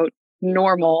unquote,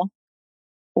 normal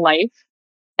life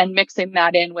and mixing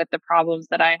that in with the problems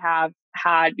that I have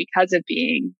had because of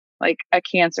being like a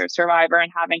cancer survivor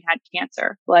and having had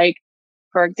cancer. Like,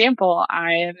 for example,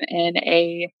 I am in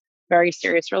a very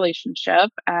serious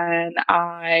relationship and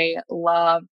I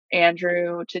love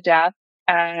Andrew to death.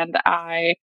 And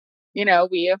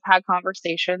we have had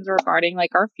conversations regarding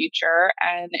like our future,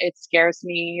 and it scares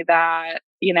me that,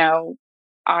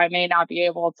 I may not be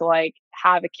able to like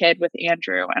have a kid with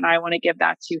Andrew and I want to give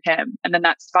that to him. And then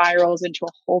that spirals into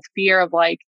a whole fear of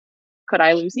like, could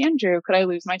I lose Andrew? Could I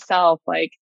lose myself?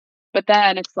 Like, but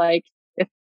then it's like, if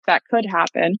that could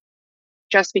happen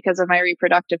just because of my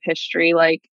reproductive history,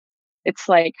 like, it's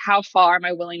like, how far am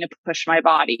I willing to push my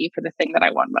body for the thing that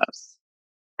I want most?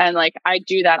 And like, I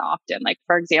do that often. Like,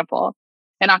 for example,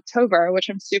 in October, which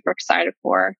I'm super excited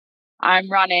for,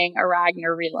 I'm running a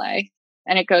Ragnar relay,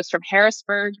 and it goes from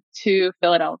Harrisburg to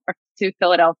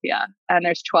Philadelphia. And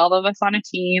there's 12 of us on a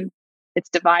team. It's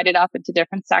divided up into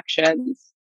different sections.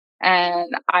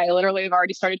 And I literally have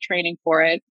already started training for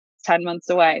it 10 months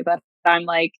away. But I'm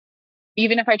like,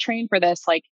 even if I train for this,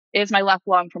 like, is my left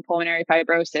lung from pulmonary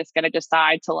fibrosis going to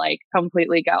decide to like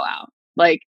completely go out?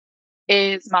 Like,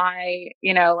 is my,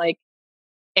 like,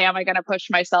 am I going to push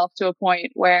myself to a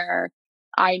point where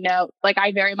I know, like,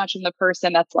 I very much am the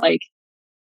person that's like,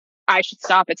 I should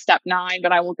stop at step 9,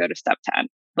 but I will go to step 10.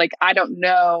 Like, I don't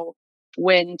know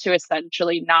when to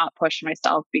essentially not push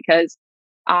myself, because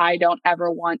I don't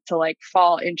ever want to like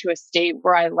fall into a state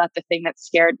where I let the thing that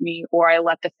scared me, or I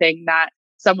let the thing that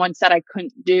someone said I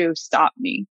couldn't do stop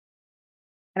me.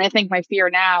 And I think my fear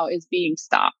now is being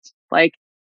stopped. Like,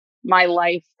 my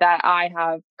life that I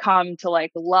have come to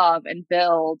like love and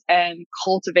build and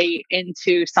cultivate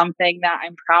into something that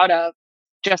I'm proud of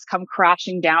just come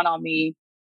crashing down on me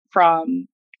from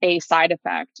a side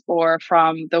effect or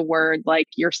from the word like,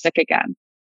 you're sick again.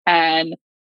 And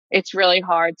it's really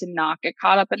hard to not get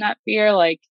caught up in that fear.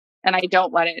 Like, and I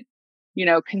don't let it,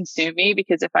 consume me,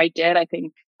 because if I did, I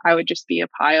think I would just be a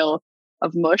pile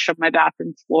of mush on my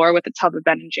bathroom floor with a tub of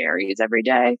Ben and Jerry's every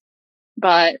day.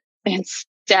 But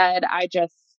instead, I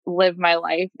just live my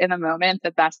life in the moment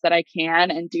the best that I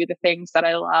can and do the things that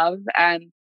I love.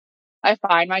 And I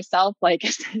find myself like,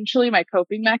 essentially my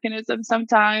coping mechanism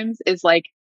sometimes is like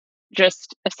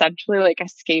just essentially like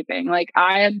escaping. Like,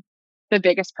 I am the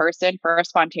biggest person for a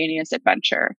spontaneous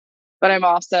adventure, but I'm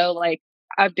also like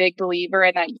a big believer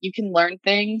in that you can learn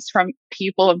things from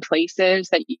people and places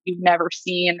that you've never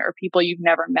seen or people you've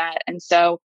never met. And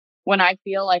so when I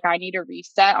feel like I need a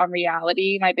reset on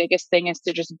reality, my biggest thing is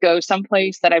to just go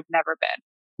someplace that I've never been,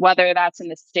 whether that's in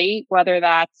the state, whether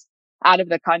that's out of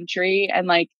the country. And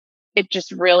like, it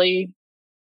just really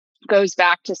goes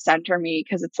back to center me,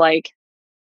 because it's like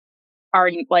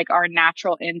our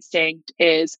natural instinct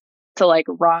is to like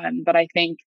run. But I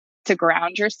think to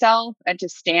ground yourself and to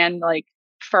stand like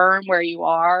firm where you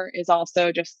are is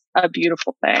also just a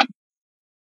beautiful thing.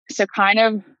 So kind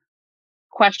of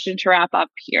question to wrap up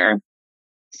here.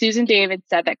 Susan David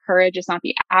said that courage is not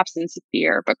the absence of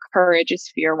fear, but courage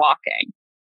is fear walking.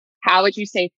 How would you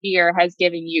say fear has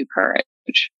given you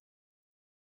courage?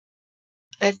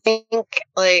 I think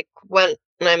like when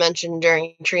I mentioned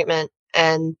during treatment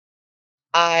and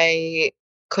I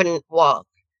couldn't walk,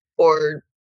 or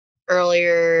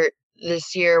earlier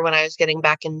this year when I was getting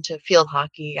back into field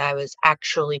hockey, I was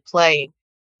actually playing.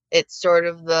 It's sort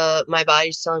of my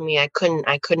body's telling me I couldn't.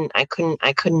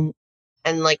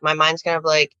 And like my mind's kind of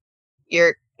like,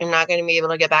 you're not going to be able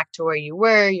to get back to where you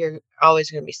were. You're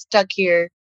always going to be stuck here.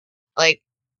 Like,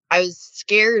 I was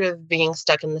scared of being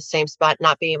stuck in the same spot,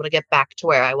 not being able to get back to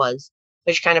where I was,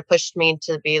 which kind of pushed me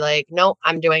to be like, no,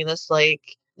 I'm doing this. Like,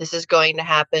 this is going to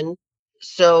happen.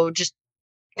 So just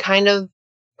kind of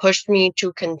pushed me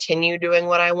to continue doing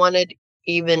what I wanted,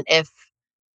 even if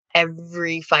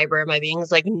every fiber of my being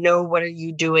is like, no, what are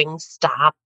you doing?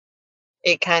 Stop.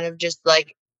 It kind of just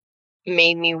like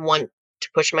made me want to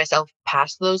push myself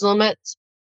past those limits,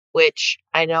 which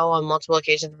I know on multiple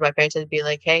occasions my parents would be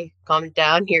like, hey, calm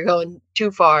down, you're going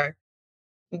too far.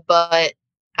 But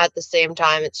at the same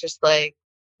time, it's just like,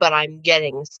 but I'm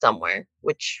getting somewhere,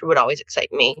 which would always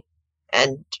excite me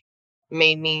and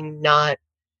made me not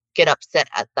get upset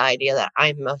at the idea that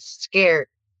I'm scared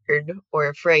or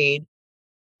afraid.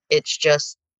 It's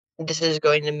just, this is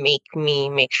going to make me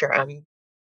make sure I'm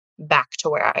back to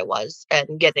where I was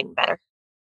and getting better.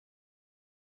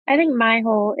 I think my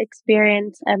whole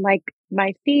experience and like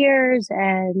my fears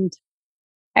and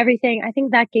everything, I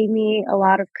think that gave me a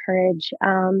lot of courage,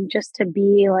 just to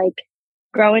be like,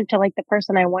 grow into like the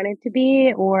person I wanted to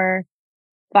be, or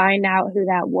find out who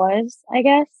that was, I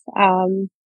guess.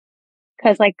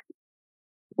 'Cause like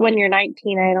when you're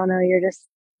 19, I don't know,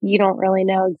 you don't really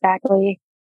know exactly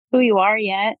who you are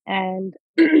yet. And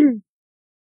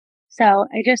so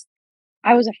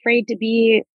I was afraid to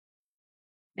be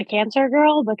the cancer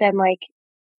girl, but then like,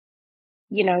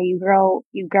 you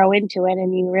grow into it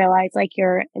and you realize like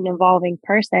you're an evolving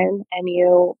person, and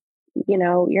you're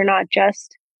not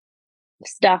just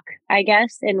stuck, I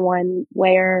guess, in one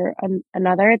way or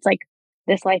another. It's like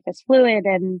this life is fluid,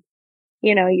 and,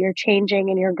 you're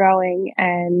changing and you're growing,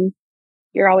 and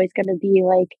you're always going to be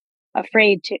like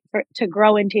afraid to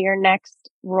grow into your next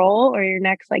role or your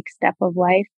next like step of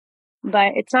life.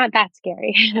 But it's not that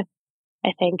scary,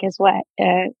 I think, is what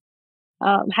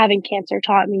having cancer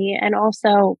taught me. And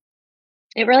also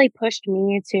it really pushed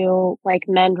me to like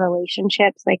mend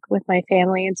relationships, like with my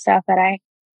family and stuff, that I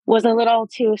was a little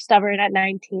too stubborn at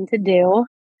 19 to do.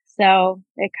 So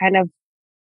it kind of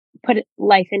put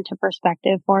life into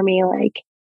perspective for me. Like,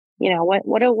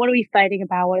 what are we fighting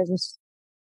about? What is this?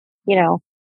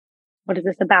 what is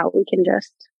this about? We can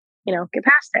just, get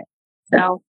past it.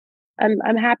 So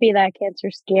I'm happy that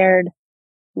cancer scared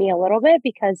me a little bit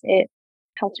because it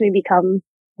helped me become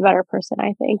a better person,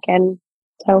 I think. And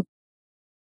so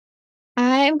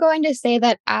I'm going to say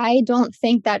that I don't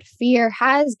think that fear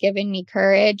has given me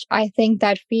courage. I think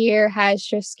that fear has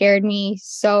just scared me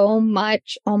so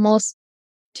much, almost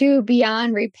to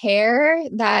beyond repair,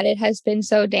 that it has been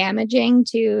so damaging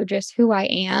to just who I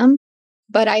am.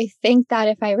 But I think that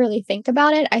if I really think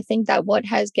about it, I think that what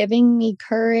has given me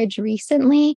courage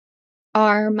recently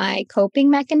are my coping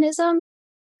mechanism.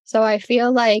 So I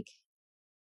feel like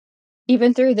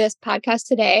even through this podcast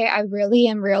today, I really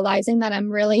am realizing that I'm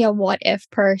really a what if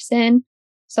person.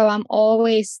 So I'm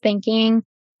always thinking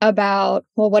about,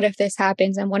 well, what if this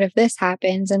happens? And what if this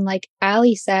happens? And like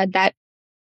Ali said, that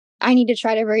I need to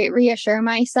try to reassure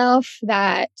myself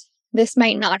that this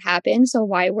might not happen. So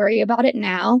why worry about it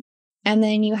now? And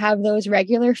then you have those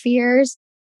regular fears,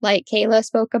 like Kayla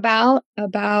spoke about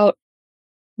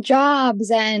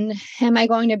jobs and am I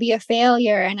going to be a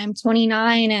failure? And I'm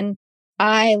 29 and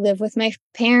I live with my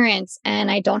parents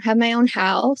and I don't have my own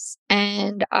house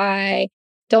and I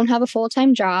don't have a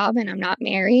full-time job and I'm not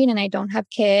married and I don't have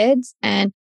kids.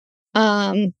 And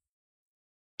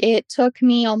it took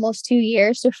me almost 2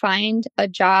 years to find a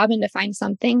job and to find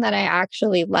something that I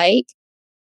actually like.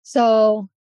 So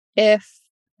if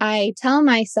I tell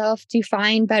myself to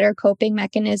find better coping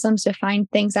mechanisms, to find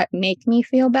things that make me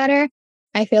feel better,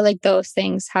 I feel like those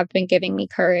things have been giving me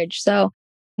courage. So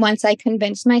once I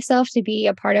convinced myself to be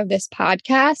a part of this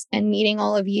podcast and meeting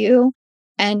all of you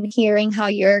and hearing how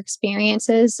your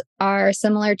experiences are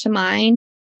similar to mine,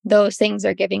 those things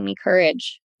are giving me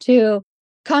courage to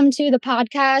come to the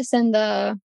podcast and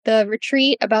the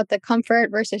retreat about the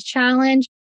comfort versus challenge.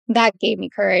 That gave me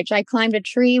courage. I climbed a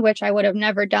tree, which I would have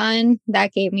never done.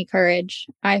 That gave me courage.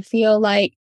 I feel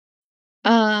like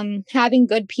having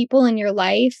good people in your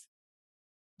life,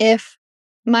 if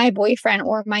my boyfriend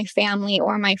or my family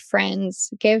or my friends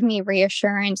give me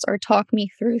reassurance or talk me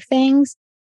through things,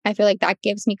 I feel like that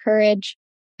gives me courage.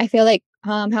 I feel like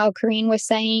how Corrine was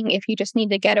saying, if you just need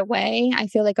to get away, I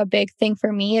feel like a big thing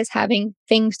for me is having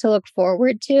things to look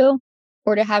forward to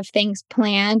or to have things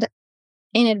planned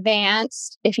in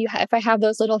advance. If I have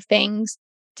those little things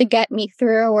to get me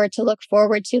through or to look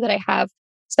forward to, that I have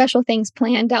special things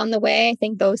planned down the way, I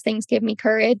think those things give me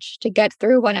courage to get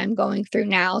through what I'm going through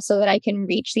now so that I can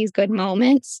reach these good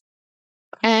moments.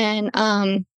 And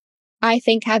I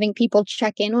think having people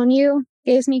check in on you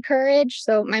gives me courage.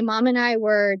 So my mom and I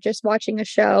were just watching a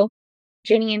show,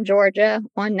 Ginny and Georgia,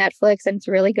 on Netflix, and it's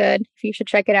really good. You should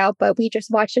check it out. But we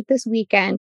just watched it this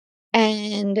weekend.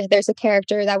 And there's a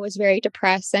character that was very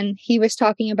depressed. And he was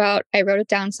talking about, I wrote it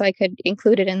down so I could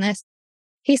include it in this.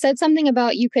 He said something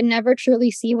about you can never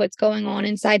truly see what's going on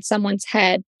inside someone's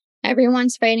head.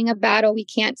 Everyone's fighting a battle we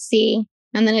can't see.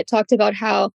 And then it talked about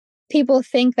how people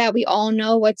think that we all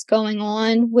know what's going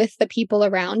on with the people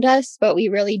around us, but we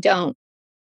really don't.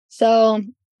 So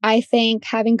I think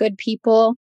having good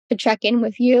people to check in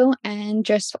with you and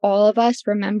just all of us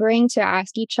remembering to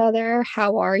ask each other,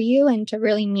 how are you? And to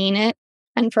really mean it.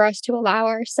 And for us to allow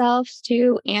ourselves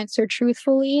to answer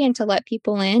truthfully and to let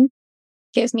people in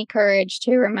gives me courage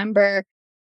to remember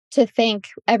to think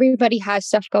everybody has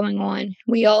stuff going on.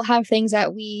 We all have things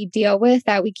that we deal with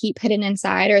that we keep hidden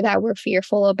inside or that we're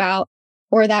fearful about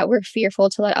or that we're fearful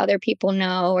to let other people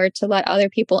know or to let other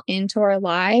people into our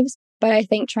lives. But I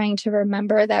think trying to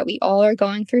remember that we all are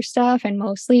going through stuff, and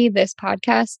mostly this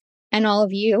podcast and all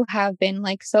of you have been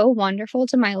like so wonderful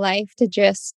to my life to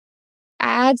just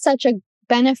add such a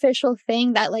beneficial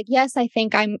thing that, like, yes, I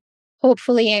think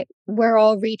hopefully we're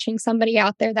all reaching somebody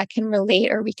out there that can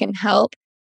relate or we can help.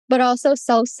 But also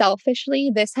so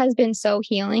selfishly, this has been so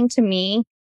healing to me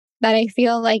that I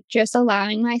feel like just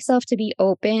allowing myself to be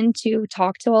open to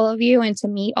talk to all of you and to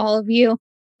meet all of you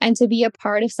and to be a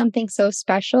part of something so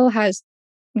special has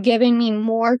given me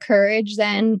more courage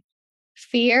than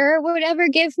fear would ever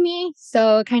give me.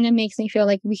 So it kind of makes me feel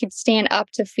like we could stand up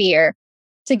to fear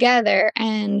together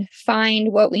and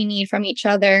find what we need from each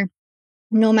other,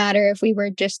 no matter if we were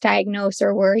just diagnosed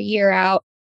or we're a year out,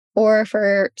 or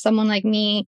for someone like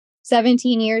me,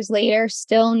 17 years later,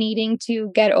 still needing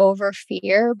to get over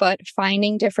fear, but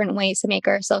finding different ways to make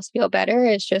ourselves feel better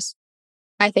is just,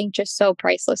 I think, just so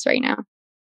priceless right now.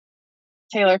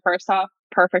 Taylor, first off,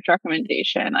 perfect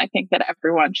recommendation. I think that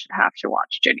everyone should have to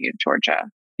watch Ginny and Georgia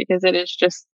because it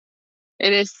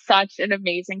is such an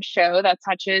amazing show that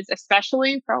touches,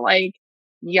 especially for like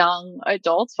young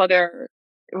adults,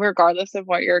 regardless of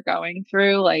what you're going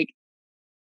through, like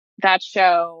that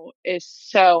show is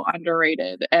so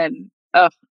underrated. And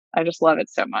I just love it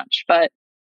so much. But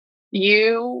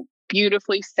you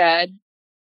beautifully said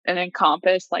and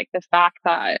encompassed like the fact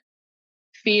that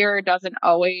fear doesn't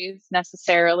always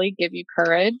necessarily give you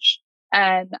courage.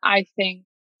 And I think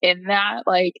in that,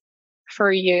 like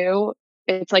for you,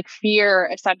 it's like fear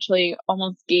essentially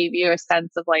almost gave you a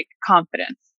sense of like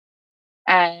confidence.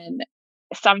 And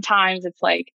sometimes it's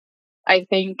like, I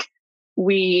think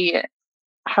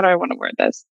how do I want to word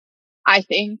this? I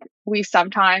think we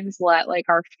sometimes let like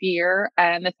our fear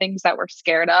and the things that we're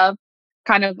scared of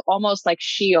kind of almost like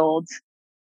shield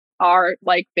our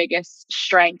like biggest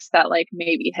strengths that like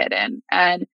may be hidden.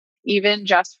 And even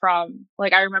just from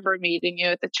like, I remember meeting you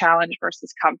at the challenge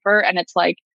versus comfort. And it's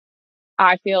like,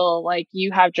 I feel like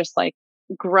you have just like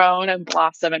grown and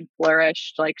blossomed and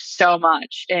flourished like so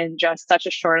much in just such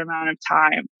a short amount of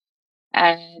time.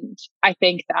 And I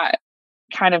think that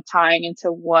kind of tying into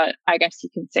what I guess you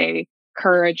can say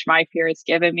courage my fear has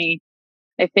given me,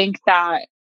 I think that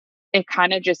it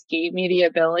kind of just gave me the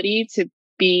ability to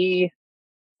be,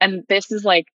 and this is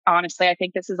like, honestly, I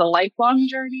think this is a lifelong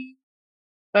journey,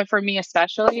 but for me,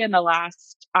 especially in the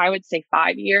last, I would say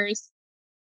 5 years,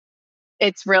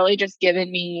 it's really just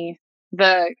given me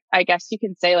I guess you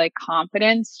can say like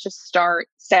confidence to start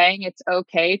saying it's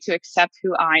okay to accept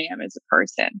who I am as a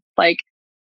person. Like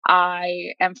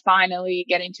I am finally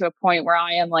getting to a point where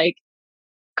I am like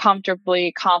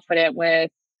comfortably confident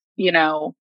with,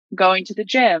 going to the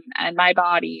gym and my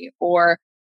body, or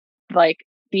like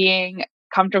being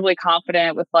comfortably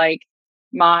confident with like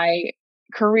my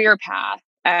career path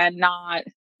and not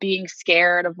being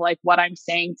scared of like what I'm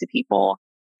saying to people.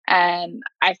 And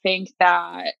I think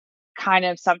that kind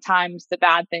of sometimes the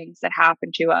bad things that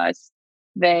happen to us,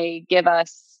 they give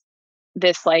us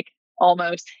this like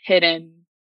almost hidden,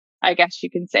 I guess you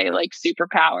can say like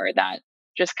superpower that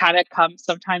just kind of comes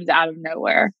sometimes out of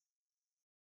nowhere.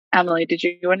 Emily, did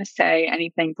you want to say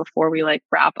anything before we like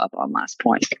wrap up on last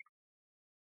point?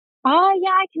 Yeah,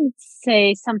 I can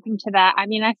say something to that. I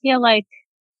mean, I feel like,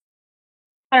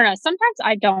 I don't know, sometimes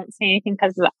I don't say anything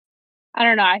because I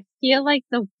don't know. I feel like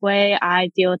the way I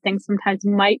deal with things sometimes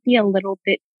might be a little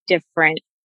bit different.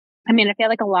 I mean, I feel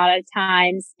like a lot of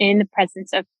times in the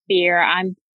presence of fear,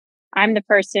 I'm the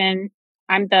person,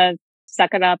 I'm the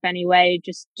suck it up anyway,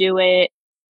 just do it.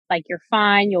 Like you're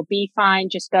fine, you'll be fine,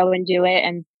 just go and do it.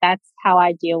 And that's how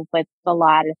I deal with a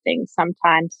lot of things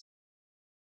sometimes.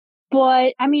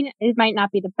 But I mean, it might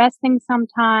not be the best thing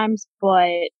sometimes,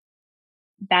 but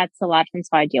that's a lot of times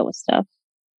how I deal with stuff.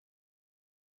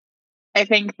 I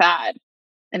think that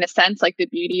in a sense, like the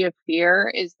beauty of fear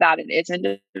is that it is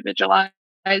individualized,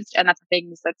 and that the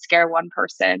things that scare one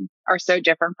person are so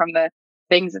different from the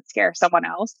things that scare someone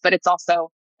else. But it's also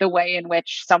the way in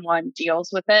which someone deals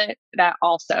with it that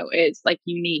also is like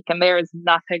unique. And there is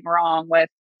nothing wrong with,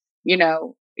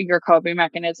 your coping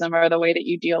mechanism or the way that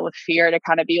you deal with fear to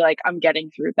kind of be like, I'm getting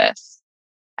through this.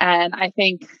 And I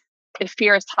think if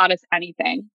fear has taught us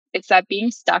anything, it's that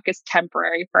being stuck is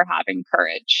temporary for having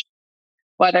courage.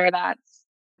 Whether that's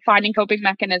finding coping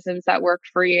mechanisms that work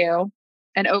for you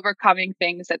and overcoming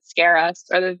things that scare us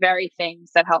are the very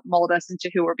things that help mold us into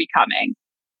who we're becoming.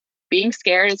 Being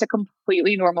scared is a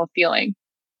completely normal feeling.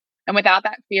 And without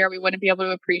that fear, we wouldn't be able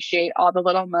to appreciate all the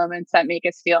little moments that make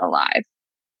us feel alive.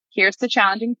 Here's to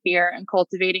challenging fear and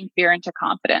cultivating fear into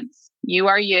confidence. You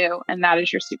are you, and that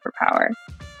is your superpower.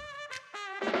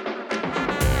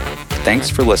 Thanks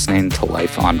for listening to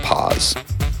Life on Pause.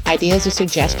 Ideas or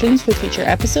suggestions for future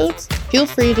episodes? Feel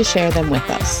free to share them with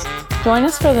us. Join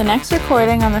us for the next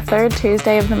recording on the third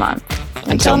Tuesday of the month.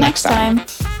 Until next time.